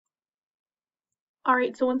All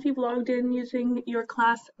right, so once you've logged in using your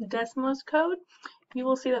class Desmos code, you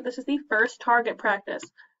will see that this is the first target practice.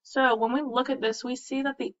 So when we look at this, we see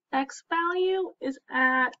that the X value is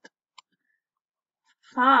at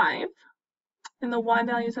 5 and the Y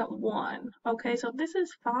value is at 1. Okay, so if this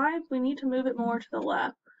is 5, we need to move it more to the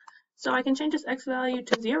left. So I can change this X value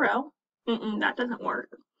to 0. That doesn't work.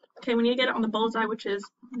 Okay, we need to get it on the bullseye, which is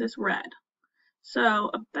this red.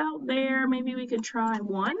 So about there, maybe we could try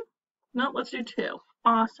 1. Nope, let's do 2.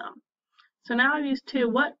 Awesome. So now I've used 2.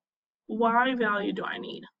 What Y value do I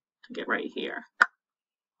need to get right here?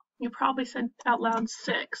 You probably said out loud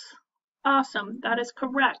 6. Awesome, that is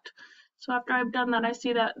correct. So after I've done that, I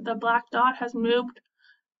see that the black dot has moved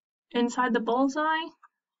inside the bullseye,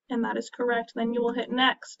 and that is correct. Then you will hit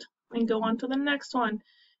next and go on to the next one.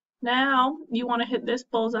 Now you want to hit this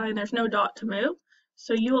bullseye and there's no dot to move,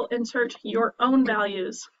 so you will insert your own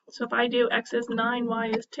values. So if I do X is 9, Y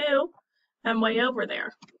is 2, I'm way over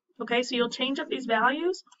there. Okay, so you'll change up these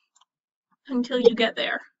values until you get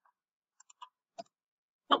there.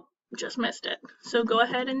 Oh, just missed it. So go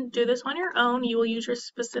ahead and do this on your own. You will use your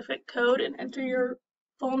specific code and enter your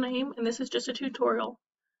full name, and this is just a tutorial.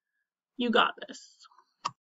 You got this.